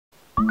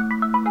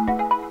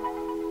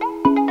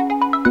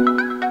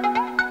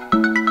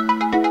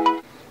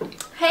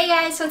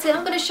guys, so today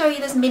I'm going to show you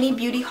this mini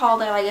beauty haul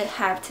that I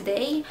have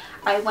today.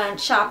 I went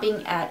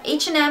shopping at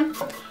H&M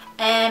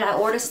and I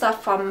ordered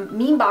stuff from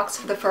Memebox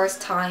for the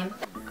first time.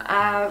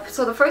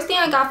 So the first thing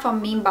I got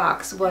from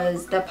Memebox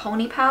was the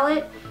Pony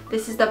palette.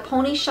 This is the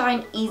Pony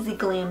Shine Easy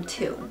Glam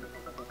 2.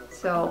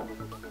 So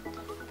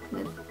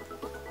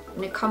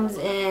and it comes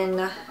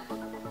in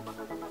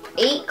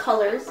 8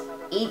 colors,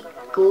 8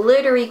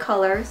 glittery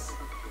colors.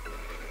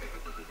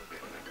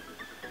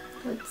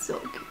 That's so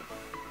cute.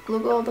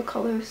 Look at all the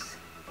colors.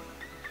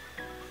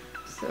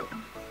 So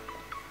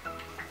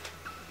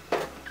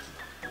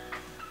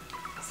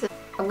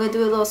I'm gonna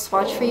do a little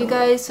swatch for you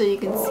guys so you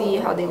can see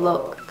how they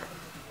look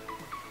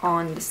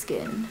on the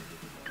skin.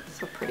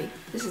 So pretty.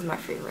 This is my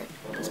favorite.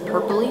 It's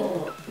purpley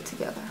put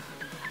together.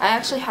 I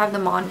actually have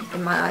them on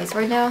in my eyes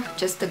right now.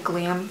 Just the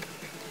glam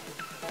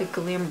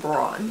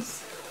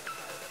bronze.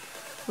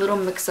 Little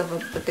mix of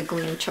it with the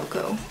glam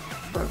choco.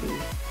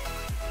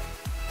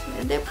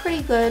 And they're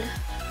pretty good.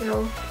 You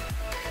know,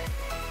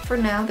 for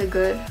now they're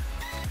good.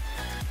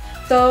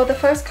 So the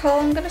first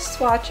color I'm gonna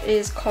swatch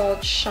is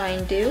called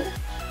Shine Dew.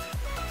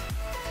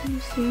 Let me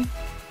see.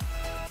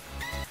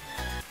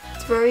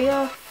 It's very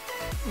what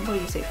do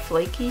you say,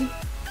 flaky?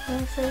 What do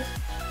I say?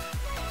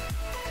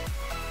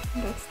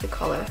 That's the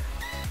color.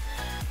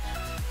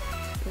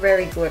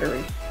 Very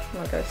glittery.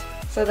 Like this.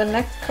 So the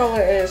next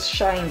color is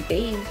Shine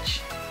Beige.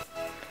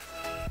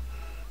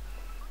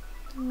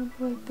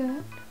 Like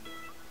that.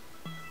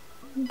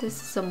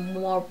 This is a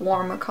more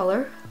warmer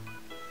color.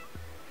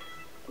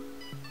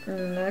 And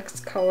the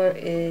next color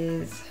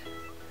is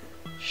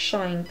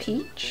Shine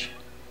Peach.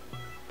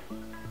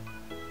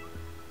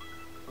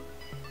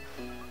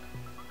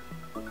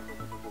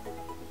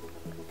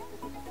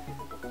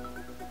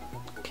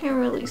 Can't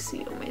really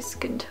see on my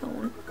skin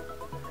tone.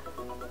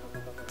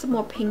 It's a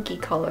more pinky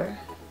color.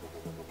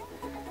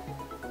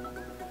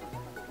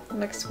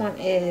 Next one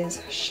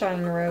is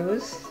Shine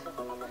Rose.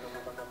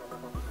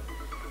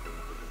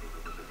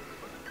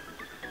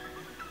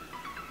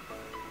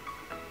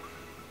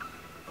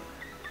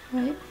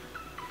 Right.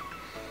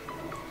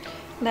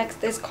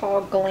 Next is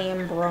called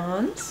Glam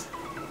Bronze.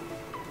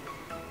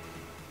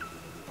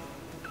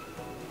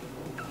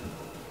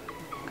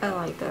 I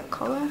like that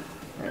color.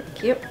 Very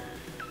cute.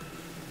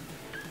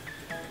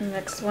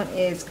 Next one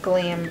is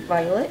Glam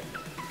Violet.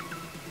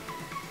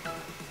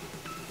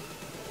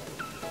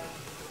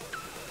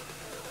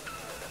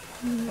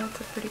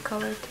 That's a pretty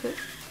color too.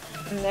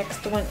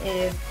 Next one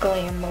is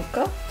Glam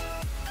Mocha.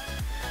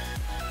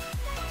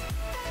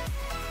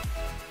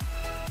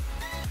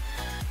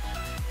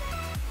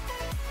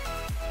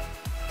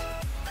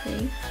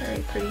 Pretty,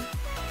 very pretty.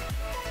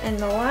 And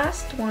the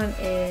last one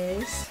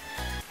is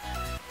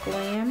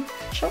Glam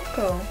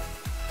Choco.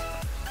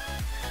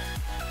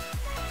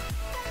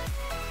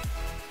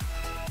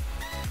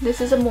 This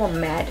is a more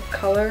matte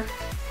color,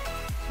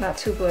 not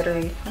too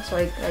glittery. So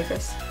I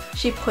guess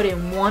she put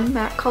in one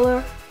matte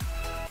color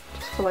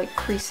just for like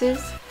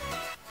creases.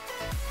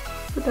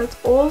 But that's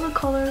all the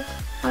colors.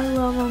 I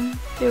love them.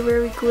 They're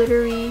very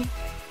glittery,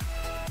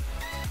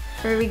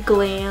 very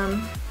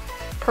glam.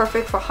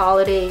 Perfect for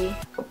holiday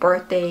or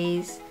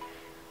birthdays.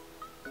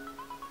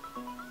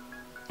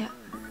 Yeah.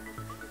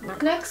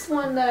 Next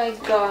one that I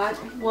got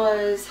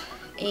was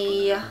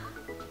a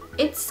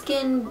It's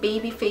Skin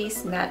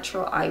BABYFACE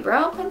Natural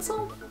Eyebrow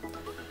Pencil.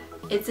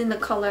 It's in the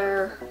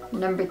color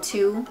number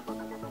 2.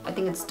 I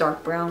think it's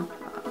dark brown.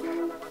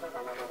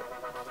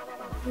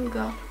 Here you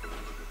go.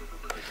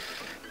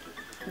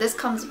 This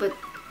comes with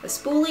a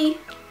spoolie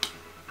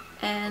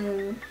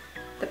and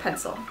the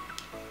pencil.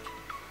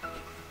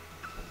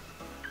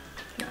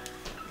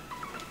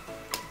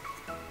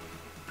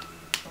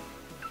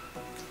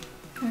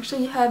 I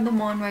actually have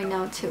them on right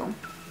now too,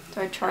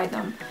 so I tried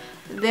them.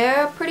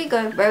 They're pretty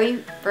good,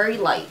 very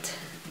light,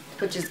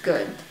 which is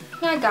good. The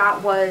thing I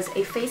got was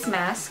a face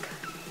mask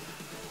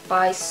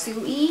by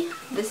Sui.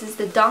 This is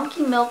the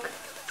Donkey Milk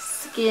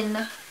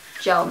Skin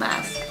Gel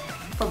Mask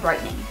for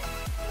brightening.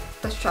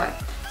 Let's try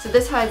it. So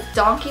this has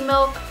Donkey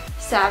Milk,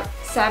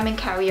 Salmon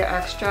Carrier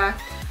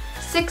Extract,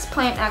 6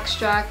 plant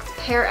extracts,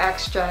 pear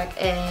extract,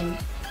 and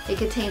it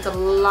contains a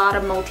lot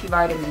of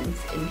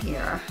multivitamins in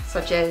here,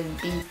 such as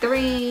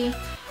B3,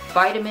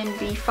 vitamin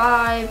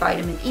B5,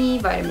 vitamin E,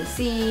 vitamin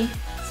C,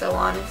 so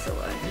on and so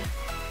on.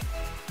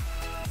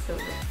 So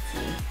let's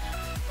see.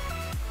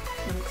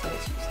 I'm excited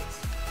to use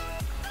this.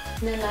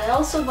 And then I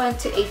also went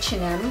to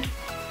H&M.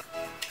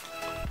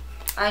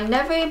 I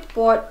never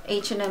bought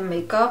H&M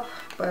makeup,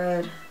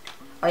 but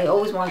I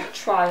always wanted to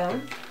try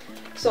them.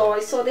 So I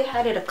saw they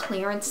had it a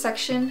clearance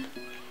section,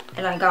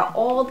 and I got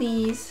all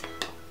these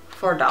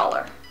for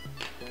 $1.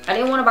 I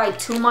didn't want to buy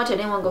too much, I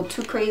didn't want to go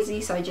too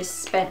crazy, so I just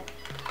spent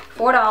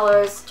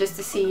 $4 just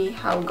to see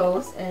how it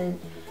goes. And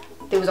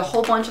there was a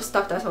whole bunch of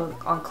stuff that's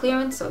on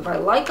clearance, so if I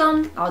like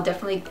them, I'll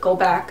definitely go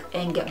back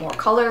and get more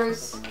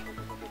colors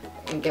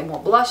and get more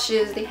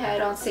blushes. They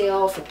had on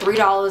sale for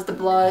 $3 the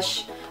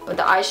blush, but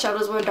the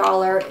eyeshadows were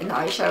 $1 and the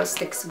eyeshadow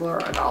sticks were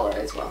 $1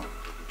 as well.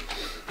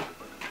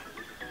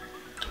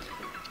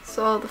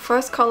 So the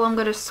first color I'm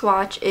going to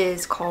swatch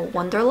is called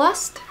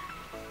Wanderlust.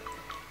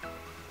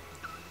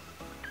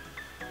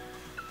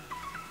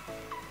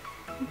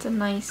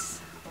 nice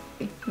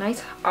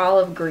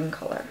olive green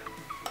color.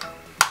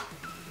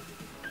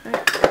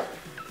 Right.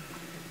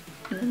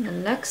 And then the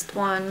next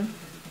one,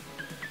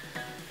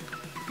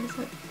 what is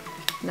it?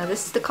 Now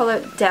this is the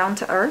color Down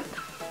to Earth.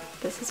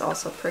 This is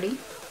also pretty.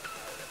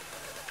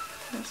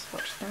 Let's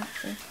swatch that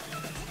here.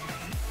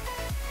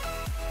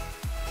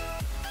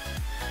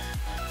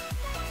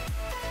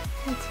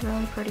 It's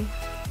really pretty.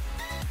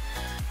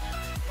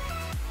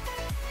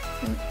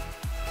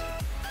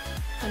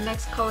 The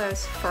next color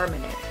is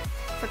Firmament.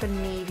 It's like a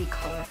navy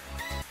color.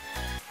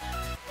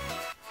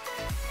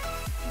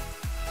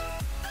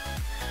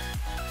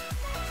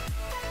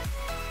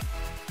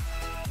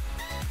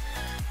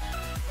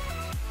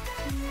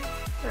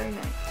 Very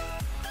nice.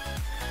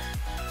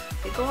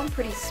 They go on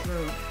pretty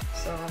smooth,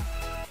 so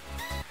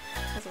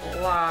has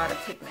a lot of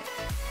pigment.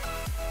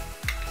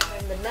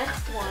 And the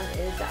next one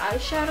is the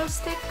eyeshadow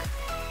stick.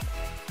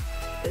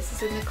 This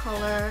is in the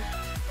color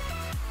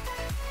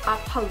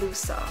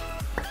APPALOOSA.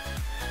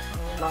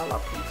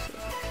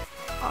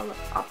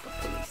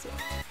 APPALOOSA.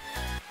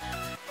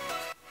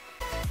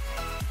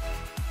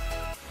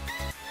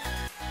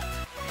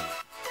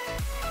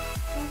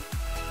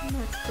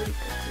 That's pretty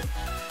good too.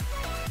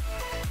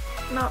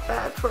 Not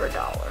bad for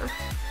 $1.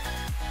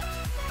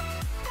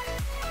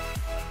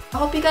 I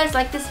hope you guys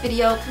like this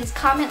video. Please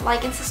comment,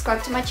 like, and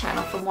subscribe to my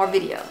channel for more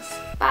videos.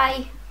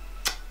 Bye!